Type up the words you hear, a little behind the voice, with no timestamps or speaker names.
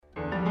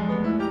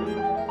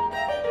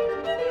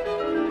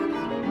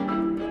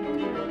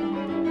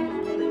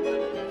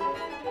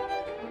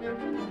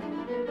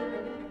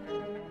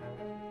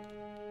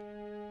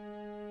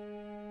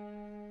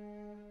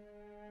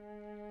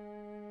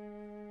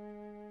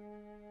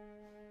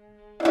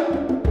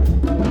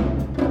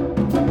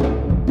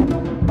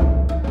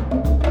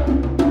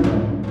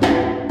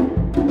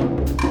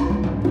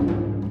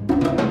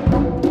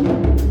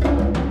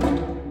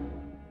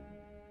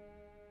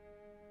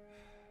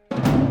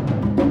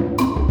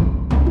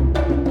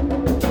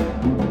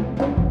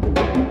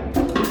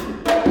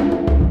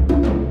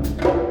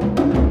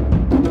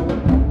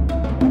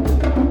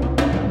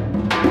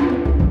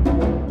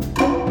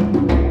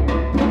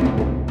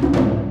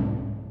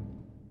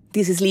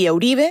This is Lia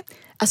Uribe,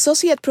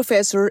 Associate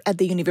Professor at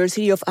the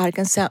University of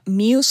Arkansas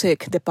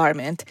Music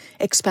Department,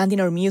 expanding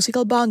our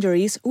musical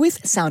boundaries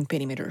with Sound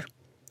Perimeter.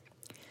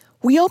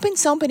 We open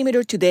Sound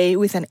Perimeter today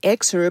with an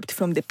excerpt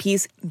from the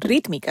piece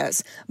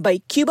Rítmicas by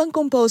Cuban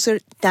composer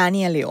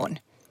Tania León.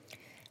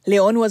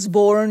 León was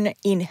born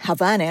in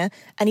Havana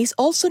and is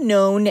also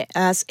known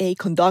as a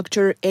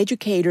conductor,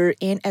 educator,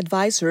 and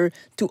advisor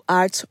to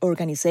arts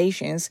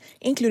organizations,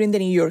 including the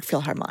New York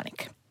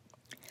Philharmonic.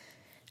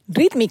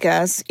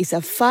 Rítmicas is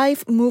a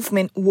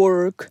 5-movement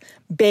work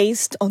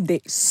based on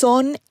the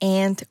son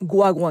and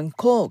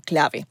guaguancó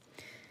clave,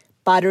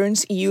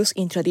 patterns used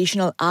in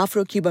traditional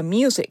Afro-Cuban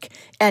music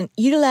and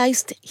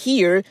utilized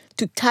here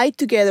to tie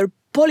together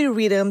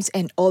polyrhythms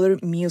and other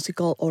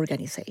musical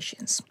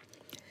organizations.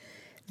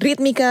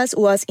 Rítmicas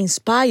was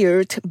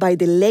inspired by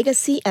the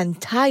legacy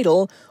and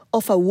title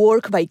of a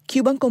work by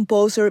Cuban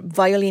composer,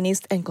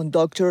 violinist, and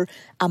conductor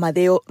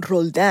Amadeo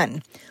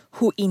Roldán,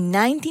 who in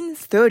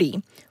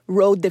 1930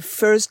 wrote the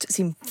first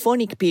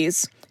symphonic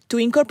piece to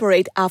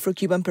incorporate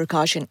Afro-Cuban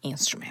percussion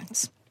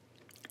instruments.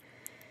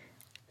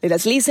 Let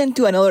us listen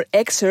to another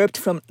excerpt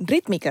from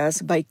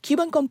Rítmicas by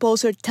Cuban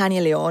composer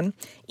Tania León,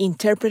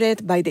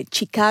 interpreted by the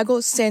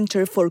Chicago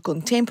Center for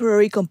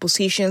Contemporary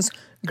Composition's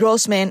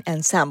Grossman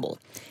Ensemble,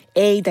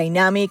 a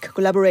dynamic,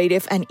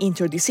 collaborative, and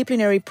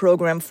interdisciplinary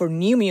program for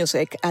new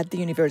music at the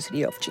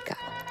University of Chicago.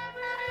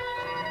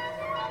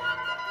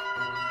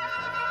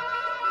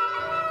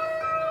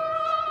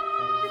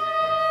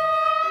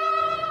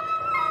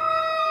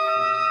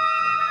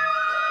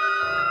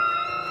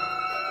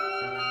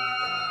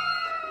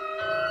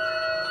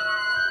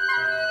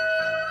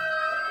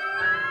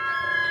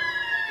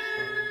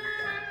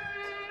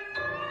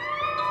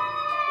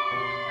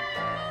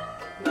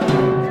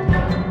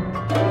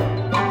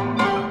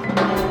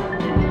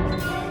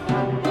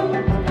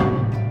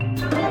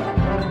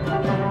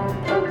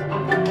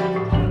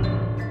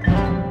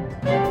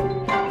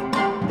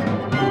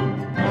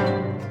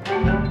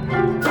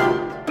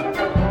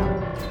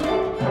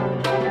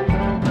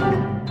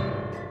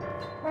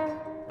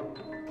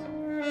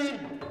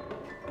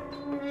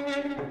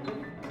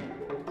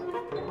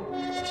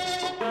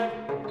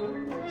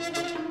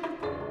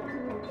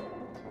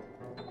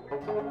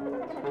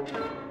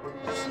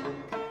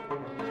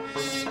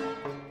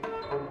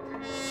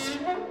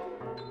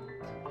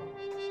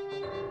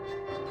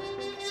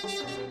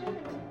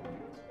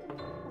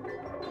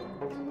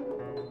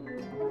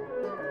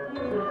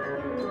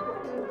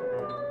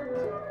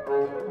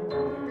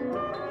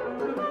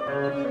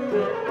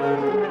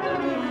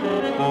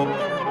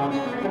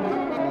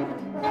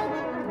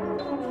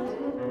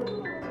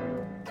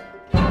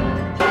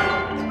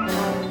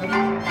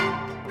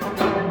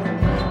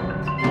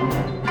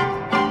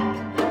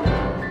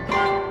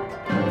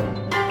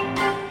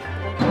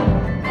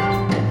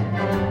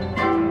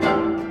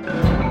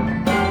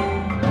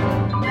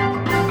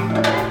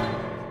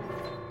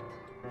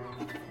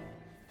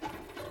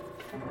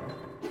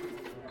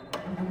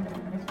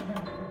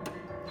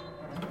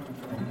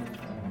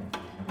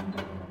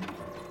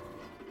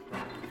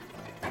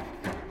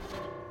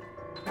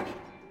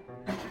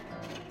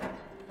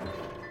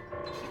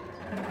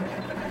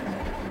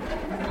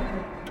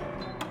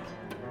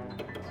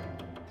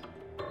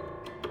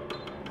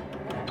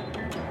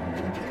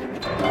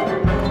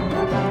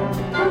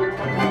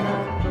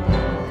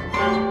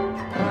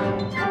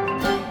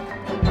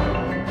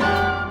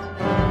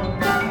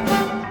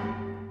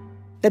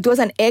 That was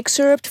an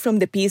excerpt from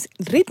the piece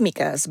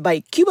Rítmicas by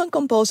Cuban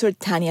composer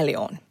Tania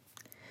León.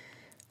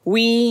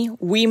 We,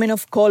 women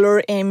of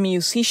color and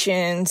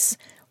musicians,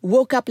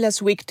 woke up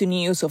last week to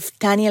news of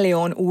Tania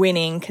León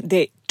winning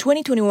the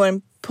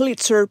 2021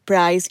 Pulitzer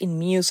Prize in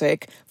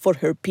Music for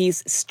her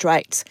piece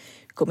Strides,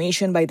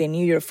 commissioned by the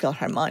New York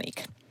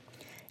Philharmonic.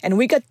 And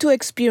we got to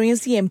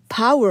experience the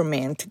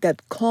empowerment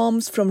that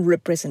comes from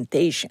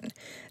representation,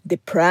 the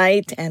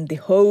pride and the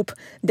hope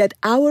that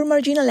our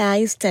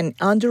marginalized and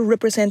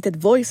underrepresented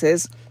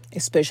voices,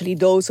 especially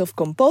those of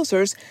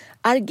composers,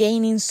 are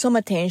gaining some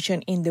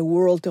attention in the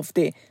world of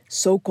the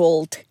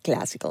so-called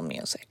classical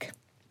music.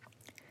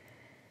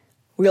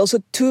 We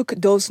also took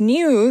those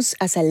news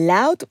as a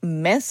loud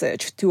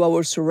message to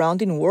our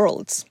surrounding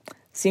worlds.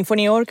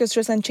 Symphony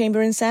orchestras and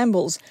chamber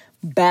ensembles,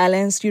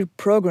 balance your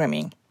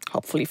programming,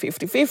 hopefully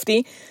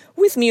 50-50,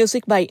 with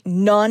music by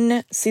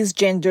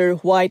non-cisgender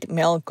white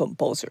male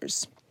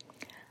composers.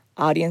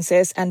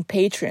 Audiences and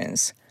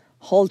patrons,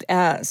 hold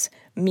us,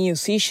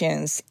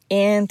 musicians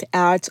and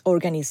arts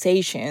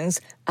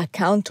organizations,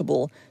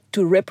 accountable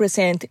to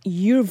represent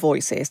your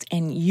voices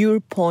and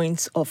your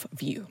points of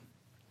view.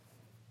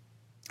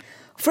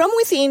 From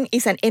Within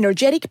is an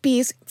energetic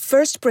piece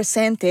first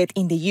presented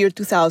in the year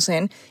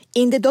 2000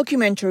 in the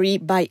documentary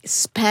by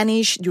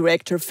Spanish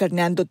director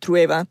Fernando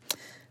Trueba,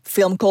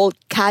 film called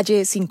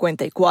Calle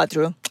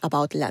 54,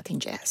 about Latin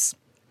jazz.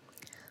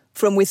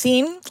 From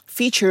Within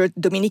featured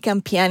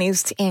Dominican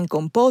pianist and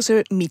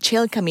composer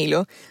Michel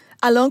Camilo,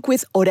 along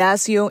with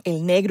Horacio El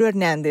Negro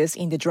Hernandez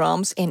in the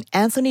drums and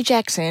Anthony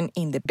Jackson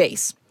in the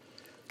bass.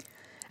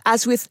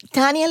 As with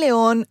Tania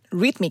León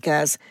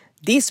Rítmicas,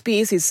 This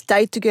piece is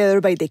tied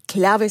together by the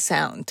clave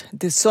sound,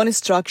 the sonic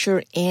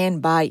structure,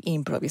 and by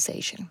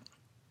improvisation.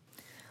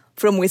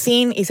 From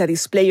Within is a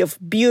display of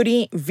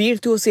beauty,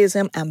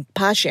 virtuosism, and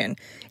passion,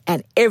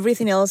 and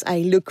everything else I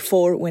look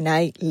for when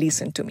I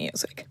listen to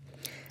music.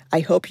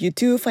 I hope you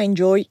too find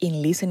joy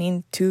in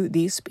listening to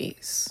this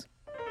piece.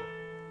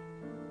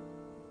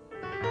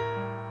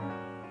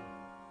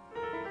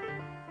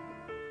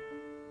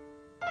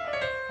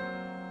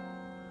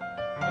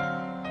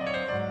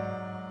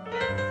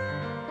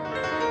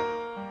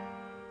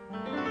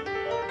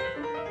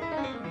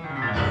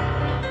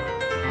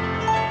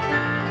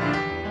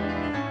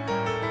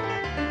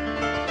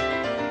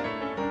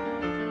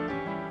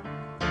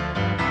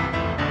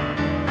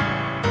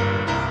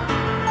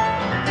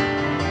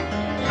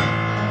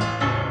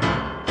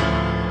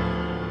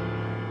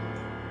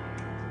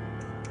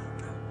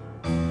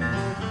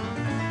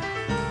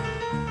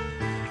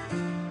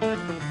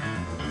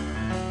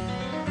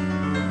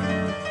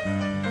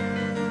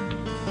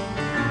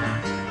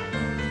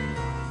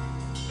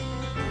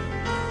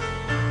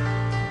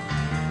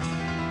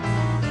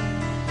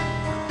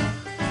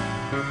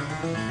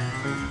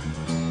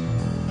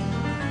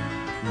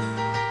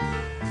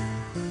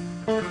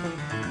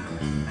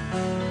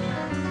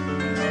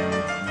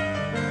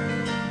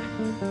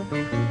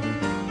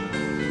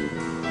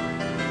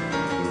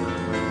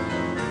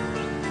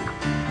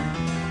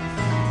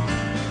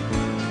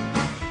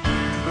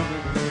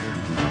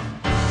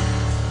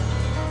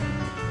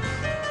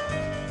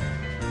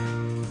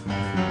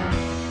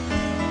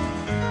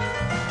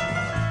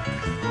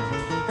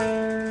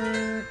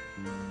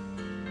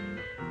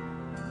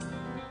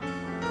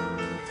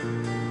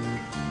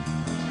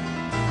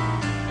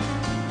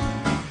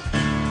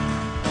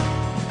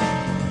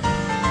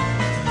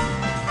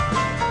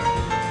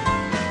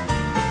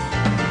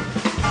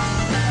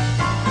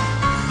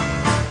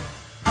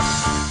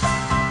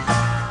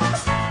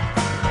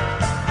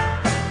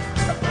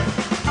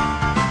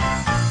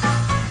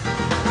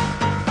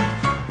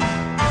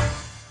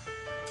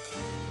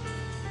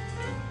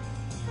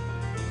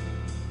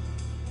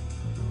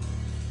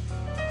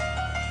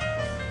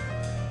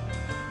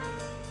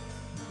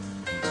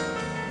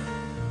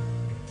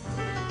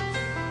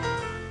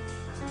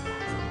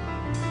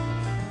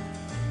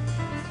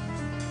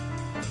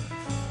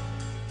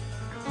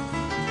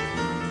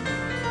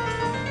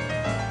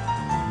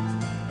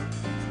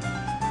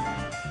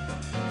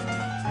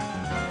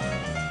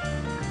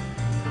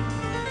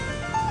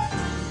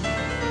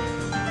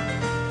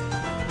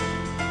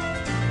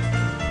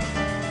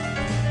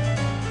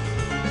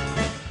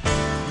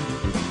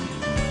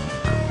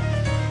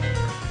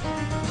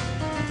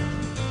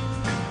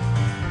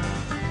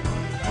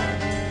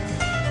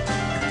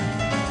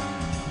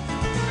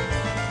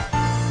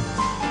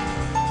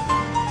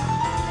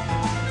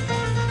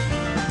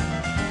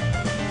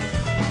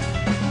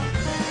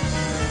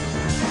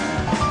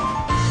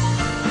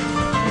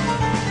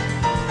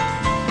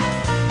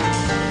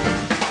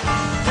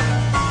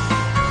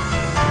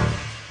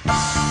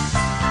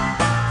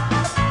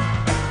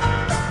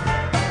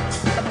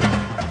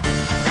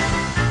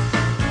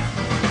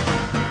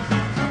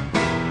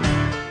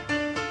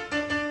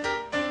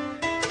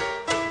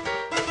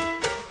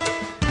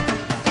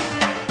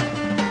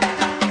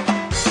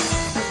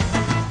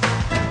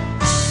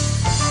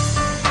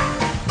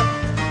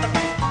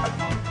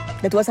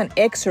 That was an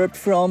excerpt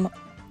from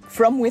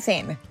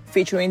Within,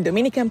 featuring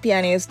Dominican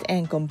pianist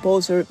and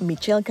composer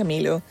Michel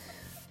Camilo,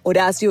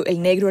 Horacio El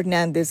Negro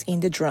Hernandez in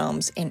the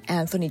drums, and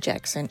Anthony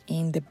Jackson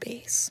in the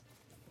bass.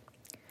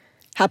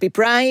 Happy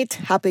Pride,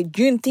 happy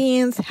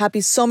Juneteenth,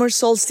 happy summer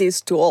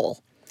solstice to all.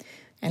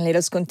 And let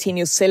us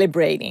continue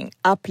celebrating,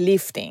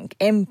 uplifting,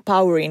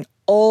 empowering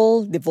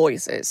all the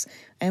voices,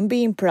 and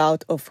being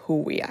proud of who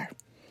we are.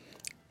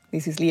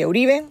 This is Lia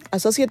Uribe,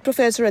 Associate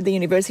Professor at the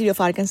University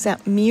of Arkansas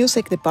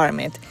Music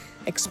Department,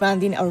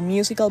 expanding our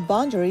musical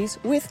boundaries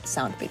with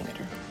Sound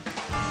Perimeter.